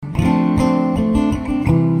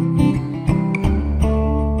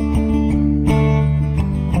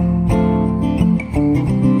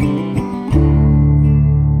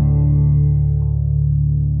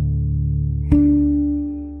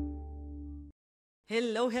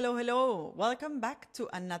Hello, hello, hello. Welcome back to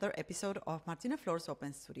another episode of Martina Flor's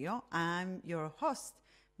Open Studio. I'm your host,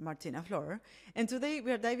 Martina Flor, and today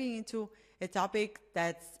we are diving into a topic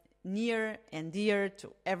that's near and dear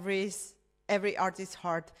to every artist's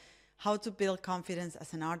heart, how to build confidence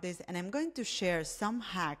as an artist. And I'm going to share some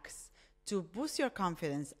hacks to boost your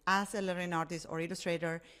confidence as a lettering artist or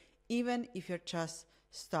illustrator, even if you're just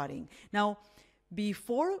starting. Now,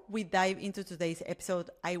 before we dive into today's episode,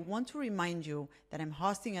 I want to remind you that I'm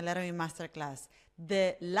hosting a lettering masterclass,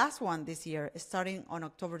 the last one this year, starting on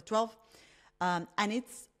October 12th, and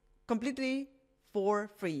it's completely for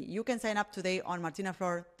free. You can sign up today on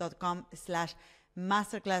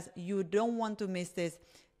martinaflor.com/masterclass. You don't want to miss this.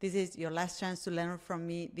 This is your last chance to learn from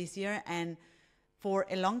me this year and for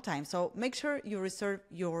a long time. So make sure you reserve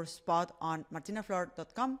your spot on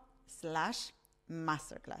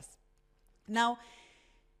martinaflor.com/masterclass. Now,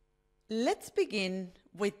 let's begin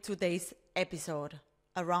with today's episode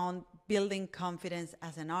around building confidence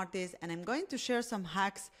as an artist. And I'm going to share some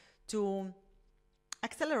hacks to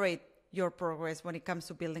accelerate your progress when it comes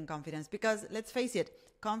to building confidence. Because let's face it,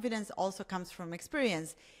 confidence also comes from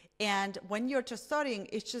experience. And when you're just starting,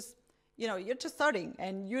 it's just, you're just starting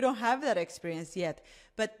and you don't have that experience yet.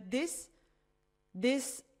 But these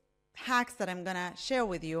hacks that I'm going to share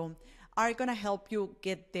with you are going to help you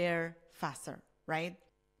get there faster, right?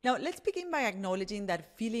 Now, let's begin by acknowledging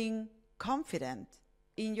that feeling confident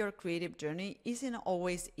in your creative journey isn't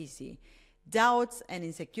always easy. Doubts and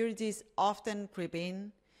insecurities often creep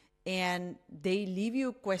in and they leave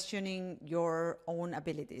you questioning your own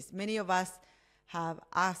abilities. Many of us have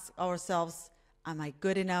asked ourselves, am I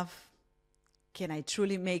good enough? Can I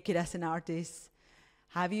truly make it as an artist?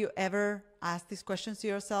 Have you ever asked these questions to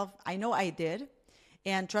yourself? I know I did.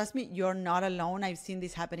 And trust me, you're not alone. I've seen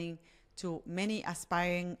this happening to many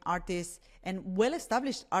aspiring artists and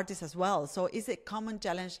well-established artists as well. So it's a common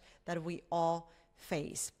challenge that we all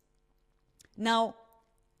face. Now,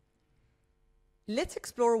 let's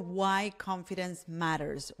explore why confidence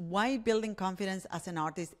matters, why building confidence as an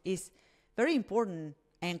artist is very important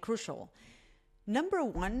and crucial. Number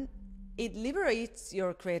one, it liberates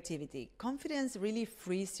your creativity. Confidence really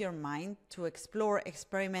frees your mind to explore,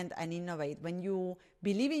 experiment, and innovate. When you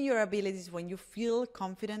believe in your abilities, when you feel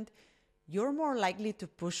confident, you're more likely to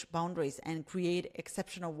push boundaries and create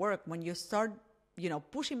exceptional work. When you start,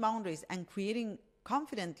 pushing boundaries and creating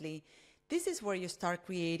confidently, this is where you start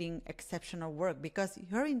creating exceptional work because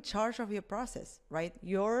you're in charge of your process, right?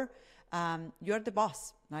 You're the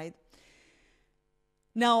boss, right?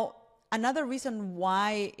 Now, another reason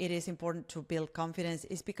why it is important to build confidence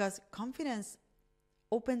is because confidence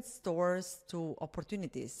opens doors to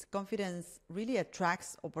opportunities. Confidence really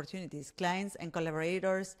attracts opportunities. Clients and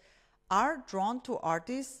collaborators are drawn to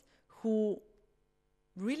artists who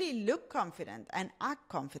really look confident and act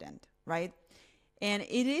confident, right? And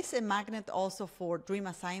it is a magnet also for dream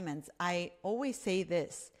assignments. I always say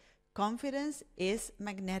this, confidence is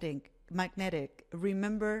magnetic.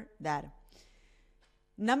 Remember that.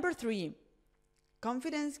 Number three,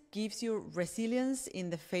 confidence gives you resilience in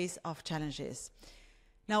the face of challenges.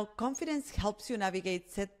 Now, confidence helps you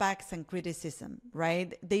navigate setbacks and criticism,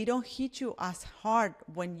 right? They don't hit you as hard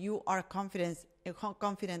when you are confident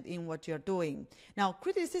in what you're doing. Now,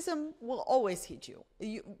 criticism will always hit you.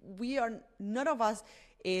 None of us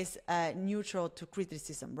is neutral to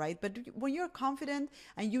criticism, right? But when you're confident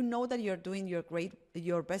and you know that you're doing your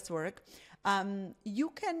best work, you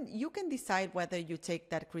can decide whether you take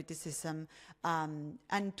that criticism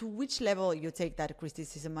and to which level you take that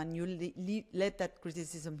criticism and you let that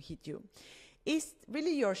criticism hit you. It's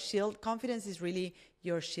really your shield. Confidence is really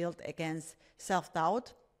your shield against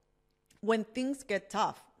self-doubt when things get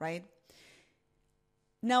tough, right?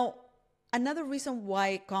 Now, another reason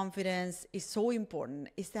why confidence is so important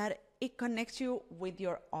is that it connects you with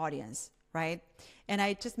your audience, right? And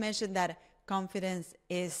I just mentioned that confidence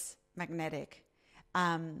is magnetic.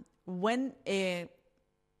 When an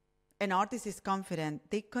artist is confident,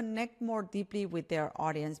 they connect more deeply with their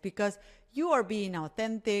audience because you are being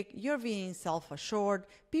authentic, you're being self-assured,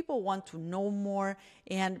 people want to know more.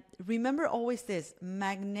 And remember always this,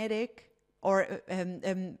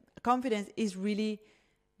 confidence is really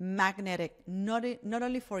magnetic, not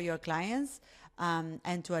only for your clients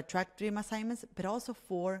and to attract dream assignments, but also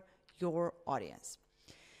for your audience.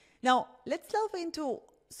 Now, let's delve into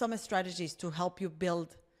some strategies to help you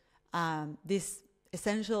build this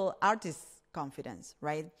essential artist confidence,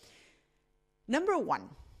 right? Number one,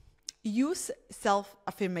 use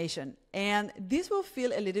self-affirmation. And this will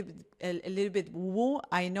feel a little bit woo.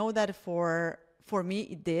 I know that for for me,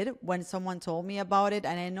 it did when someone told me about it.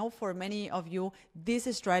 And I know for many of you, this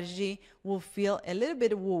strategy will feel a little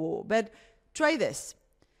bit woo-woo, but try this.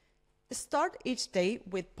 Start each day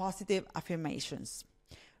with positive affirmations.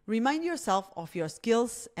 Remind yourself of your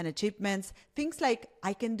skills and achievements. Things like,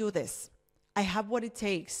 I can do this. I have what it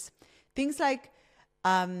takes. Things like,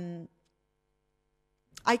 I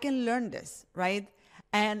can learn this, right?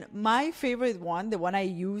 And my favorite one, the one I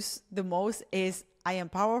use the most, is I am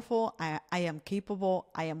powerful, I am capable,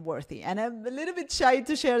 I am worthy. And I'm a little bit shy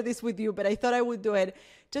to share this with you, but I thought I would do it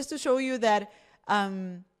just to show you that,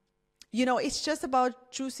 it's just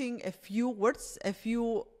about choosing a few words, a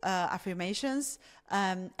few affirmations,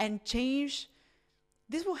 and change.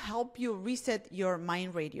 This will help you reset your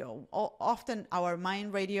mind radio. Often our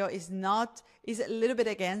mind radio is a little bit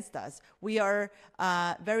against us. We are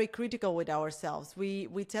very critical with ourselves.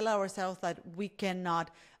 We tell ourselves that we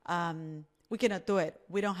cannot do it.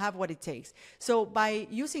 We don't have what it takes. So by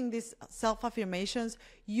using these self-affirmations,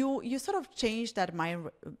 you sort of change that mind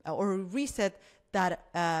or reset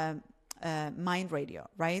that mind radio,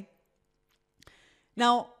 right?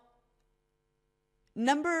 Now,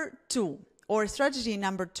 number 2, or strategy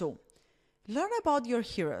number 2, learn about your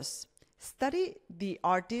heroes. Study the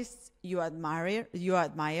artists you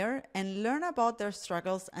admire, and learn about their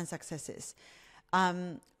struggles and successes.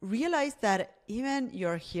 Realize that even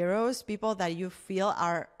your heroes, people that you feel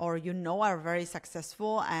are very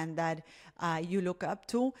successful and that you look up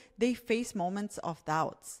to, they face moments of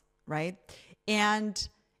doubts, right? And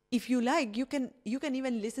if you like, you can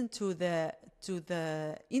even listen to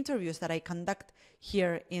the interviews that I conduct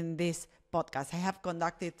here in this podcast. I have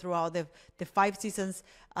conducted throughout the 5 seasons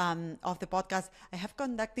of the podcast. I have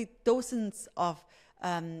conducted dozens of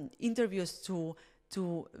interviews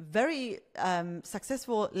to very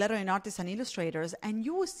successful lettering artists and illustrators, and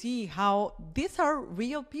you will see how these are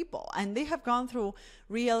real people and they have gone through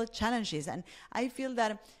real challenges. And I feel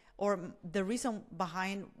that, or the reason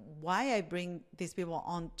behind why I bring these people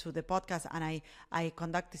on to the podcast and I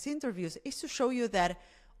conduct these interviews is to show you that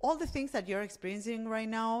all the things that you're experiencing right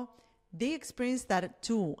now, they experience that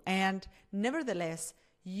too. And nevertheless,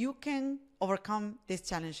 you can overcome these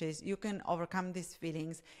challenges, you can overcome these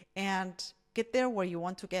feelings and get there where you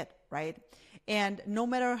want to get, right? And no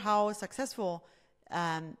matter how successful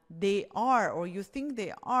they are or you think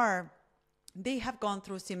they are, they have gone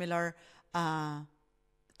through similar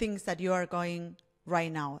things that you are going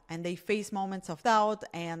right now. And they face moments of doubt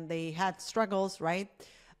and they had struggles, right?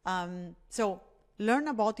 So learn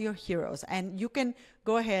about your heroes, and you can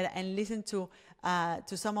go ahead and listen to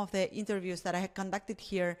some of the interviews that I had conducted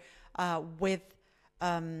here with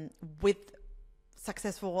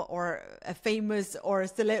successful or famous or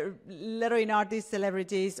lettering artists,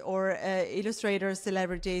 celebrities, or illustrators,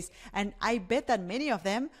 celebrities, and I bet that many of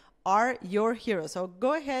them are your heroes. So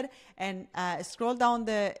go ahead and scroll down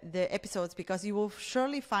the episodes, because you will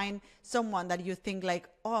surely find someone that you think like,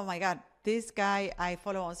 oh my God, this guy I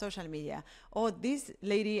follow on social media. Oh, this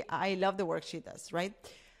lady, I love the work she does, right?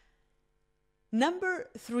 Number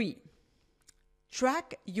 3,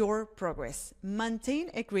 track your progress.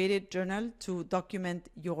 Maintain a creative journal to document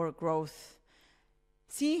your growth.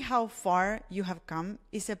 See how far you have come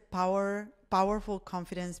is a powerful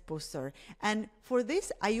confidence booster. And for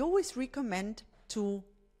this, I always recommend to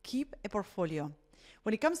keep a portfolio.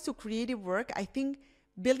 When it comes to creative work, I think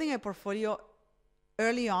building a portfolio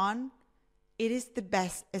early on, it is the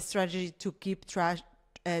best strategy to keep track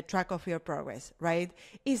of your progress, right?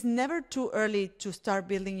 It's never too early to start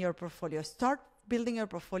building your portfolio. Start building your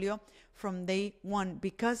portfolio from day one,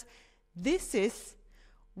 because this is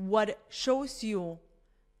what shows you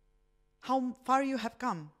how far you have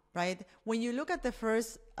come, right? When you look at the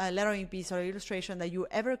first lettering piece or illustration that you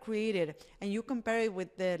ever created and you compare it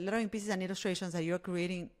with the lettering pieces and illustrations that you're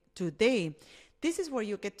creating today, this is where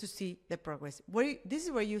you get to see the progress. This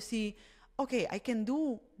is where you see, okay, I can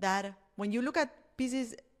do that. When you look at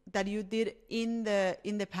pieces that you did in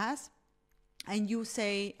the past, and you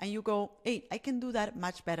say, and you go, hey, I can do that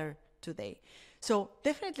much better today. So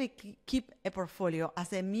definitely keep a portfolio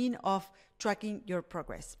as a mean of tracking your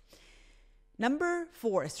progress. Number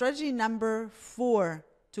 4, strategy number 4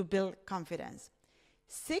 to build confidence.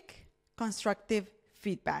 Seek constructive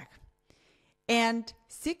feedback. And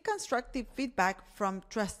seek constructive feedback from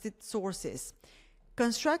trusted sources.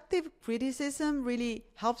 Constructive criticism really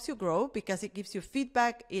helps you grow because it gives you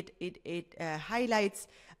feedback. It highlights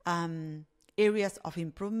areas of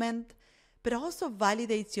improvement, but also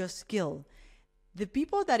validates your skill. The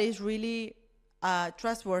people that is really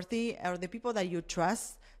trustworthy, or the people that you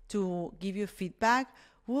trust to give you feedback,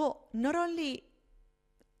 will not only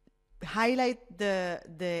highlight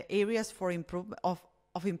the areas for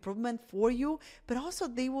improvement for you, but also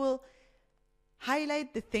they will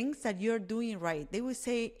highlight the things that you're doing right. They will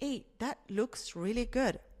say, hey, that looks really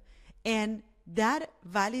good. And that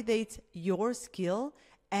validates your skill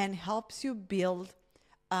and helps you build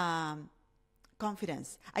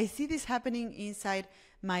confidence. I see this happening inside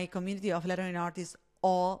my community of lettering artists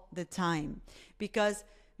all the time, because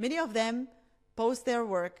many of them post their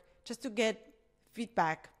work just to get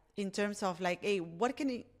feedback in terms of like, hey, what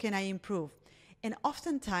can I improve? And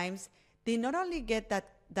oftentimes they not only get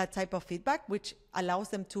that type of feedback, which allows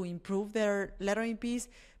them to improve their lettering piece,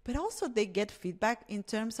 but also they get feedback in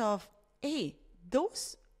terms of, hey,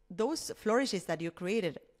 those flourishes that you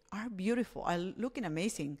created are beautiful, are looking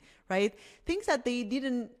amazing, right? Things that they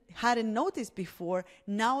hadn't noticed before,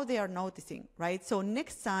 now they are noticing, right? So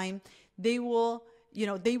next time they will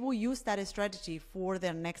use that strategy for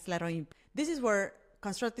their next lettering. This is where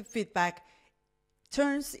constructive feedback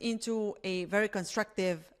turns into a very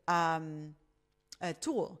constructive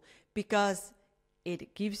tool, because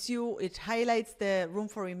it highlights the room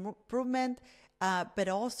for improvement, but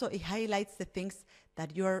also it highlights the things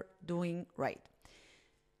that you're doing right.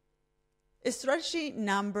 Strategy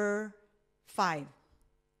number 5,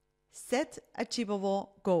 set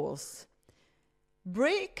achievable goals.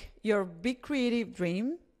 Break your big creative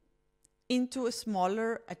dream into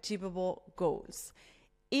smaller achievable goals.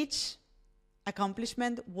 Each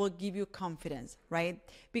accomplishment will give you confidence, right?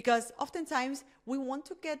 Because oftentimes we want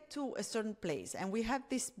to get to a certain place and we have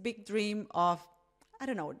this big dream of, I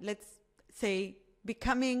don't know, let's say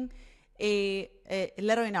becoming a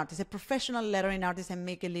lettering artist, a professional lettering artist, and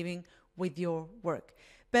make a living with your work.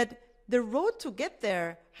 But the road to get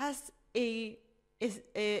there has a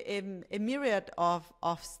myriad of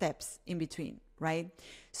steps in between, right?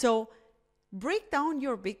 So break down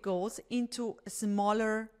your big goals into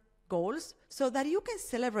smaller goals so that you can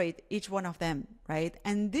celebrate each one of them, right?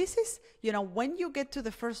 And this is, when you get to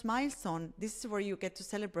the first milestone, this is where you get to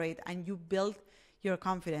celebrate and you build your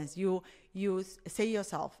confidence. You say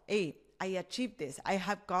yourself, hey, I achieved this, I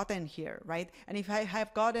have gotten here, right? And if I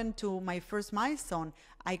have gotten to my first milestone,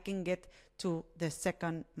 I can get to the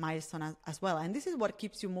second milestone as well. And this is what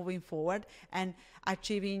keeps you moving forward and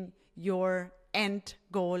achieving your end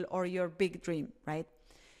goal or your big dream, right?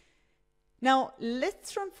 Now,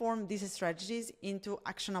 let's transform these strategies into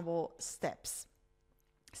actionable steps.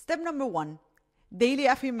 Step number 1, daily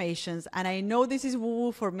affirmations. And I know this is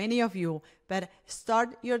woo-woo for many of you, but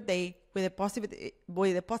start your day with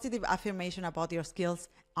a positive affirmation about your skills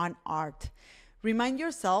and art. Remind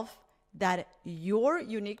yourself that your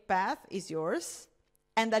unique path is yours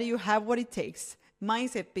and that you have what it takes.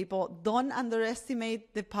 Mindset, people, don't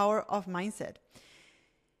underestimate the power of mindset.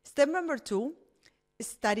 Step number 2,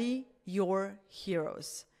 study your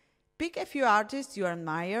heroes. Pick a few artists you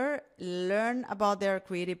admire, learn about their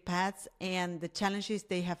creative paths and the challenges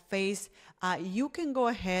they have faced. You can go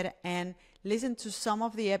ahead and listen to some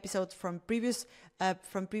of the episodes from previous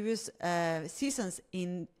seasons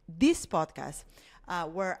in this podcast,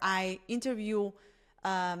 where I interview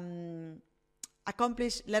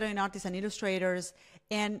accomplished lettering artists and illustrators,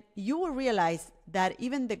 and you will realize that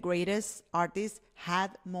even the greatest artists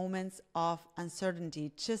had moments of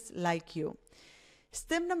uncertainty, just like you.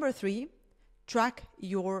 Step number 3, track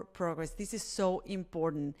your progress. This is so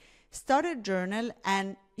important. Start a journal,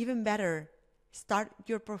 and even better, start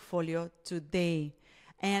your portfolio today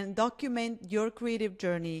and document your creative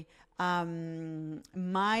journey.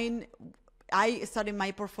 I started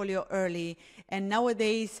my portfolio early, and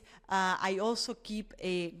nowadays I also keep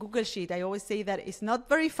a Google Sheet. I always say that it's not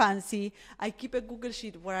very fancy. I keep a Google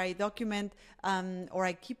Sheet where I document or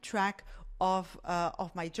I keep track of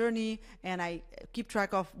my journey, and I keep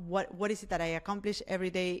track of what is it that I accomplish every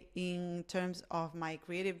day in terms of my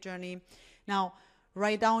creative journey. Now,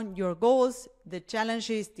 write down your goals, the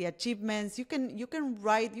challenges, the achievements. You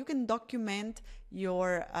can document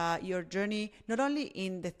your journey, not only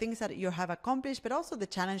in the things that you have accomplished, but also the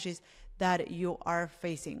challenges that you are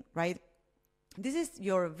facing, right? This is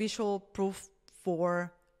your visual proof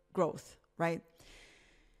for growth, right?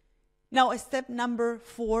 Now, step number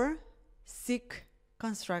 4, seek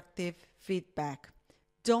constructive feedback.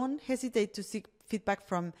 Don't hesitate to seek feedback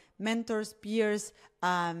from mentors, peers,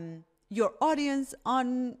 your audience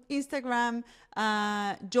on Instagram.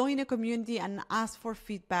 Join a community and ask for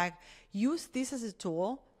feedback. Use this as a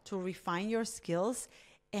tool to refine your skills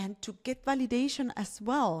and to get validation as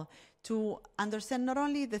well, to understand not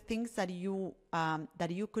only the things that you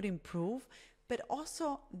could improve, but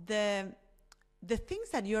also the things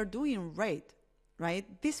that you're doing right?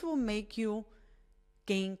 This will make you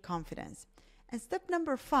gain confidence. And step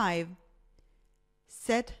number 5,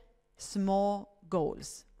 set small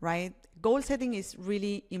goals, right? Goal setting is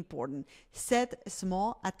really important. Set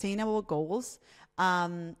small, attainable goals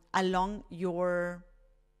along your,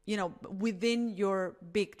 within your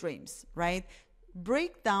big dreams, right?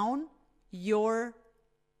 Break down your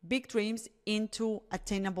big dreams into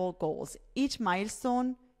attainable goals. Each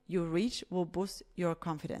milestone you reach will boost your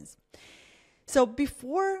confidence. So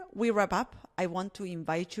before we wrap up, I want to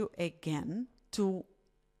invite you again to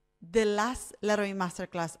the last lettering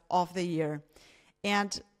masterclass of the year.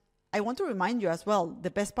 And I want to remind you as well,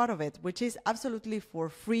 the best part of it, which is absolutely for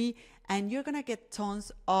free, and you're going to get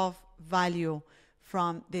tons of value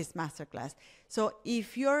from this masterclass. So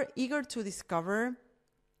if you're eager to discover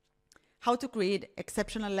how to create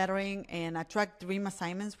exceptional lettering and attract dream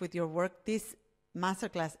assignments with your work, this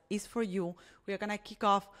masterclass is for you. We are going to kick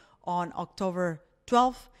off on October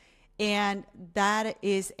 12th. And that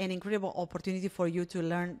is an incredible opportunity for you to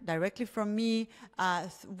learn directly from me.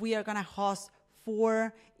 We are going to host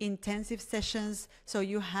 4 intensive sessions, so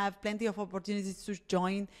you have plenty of opportunities to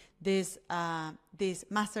join this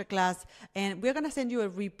masterclass. And we're going to send you a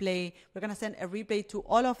replay. We're going to send a replay to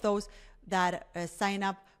all of those that sign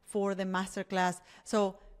up for the masterclass.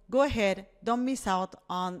 So go ahead, don't miss out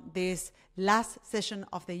on this last session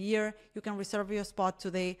of the year. You can reserve your spot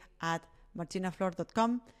today at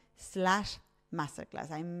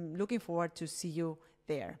martinaflor.com/masterclass. I'm looking forward to see you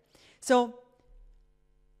there. So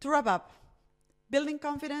to wrap up, building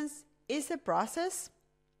confidence is a process,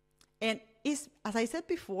 and is, as I said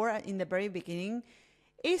before in the very beginning,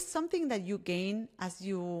 is something that you gain as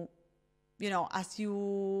you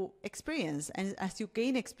experience and as you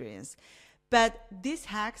gain experience. But these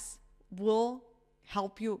hacks will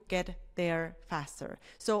help you get there faster.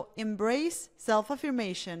 So embrace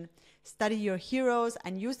self-affirmation, study your heroes,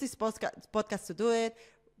 and use this podcast to do it.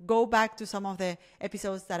 Go back to some of the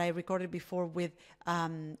episodes that I recorded before with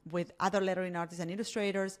other lettering artists and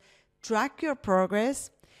illustrators. Track your progress,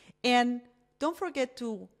 and don't forget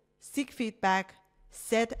to seek feedback,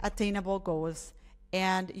 set attainable goals,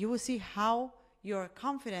 and you will see how your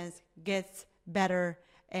confidence gets better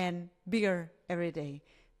and bigger every day.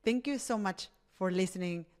 Thank you so much for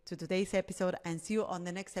listening to today's episode, and see you on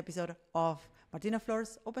the next episode of Martina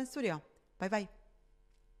Flor's Open Studio. Bye-bye.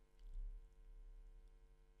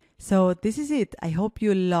 So this is it. I hope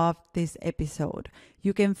you loved this episode.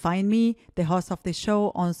 You can find me, the host of the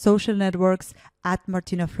show, on social networks at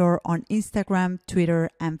Martina Flor on Instagram, Twitter,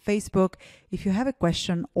 and Facebook. If you have a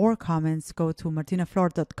question or comments, go to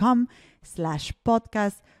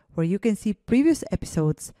martinaflor.com/podcast, where you can see previous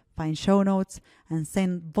episodes, find show notes, and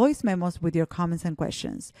send voice memos with your comments and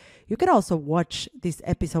questions. You can also watch these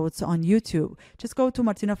episodes on YouTube. Just go to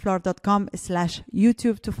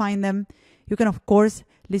martinaflor.com/YouTube to find them. You can, of course,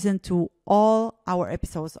 listen to all our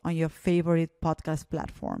episodes on your favorite podcast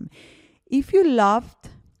platform. If you loved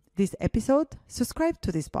this episode, subscribe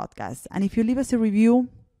to this podcast. And if you leave us a review,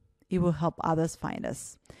 it will help others find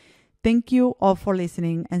us. Thank you all for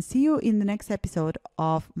listening, and see you in the next episode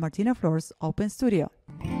of Martina Flor's Open Studio.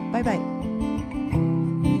 Bye-bye.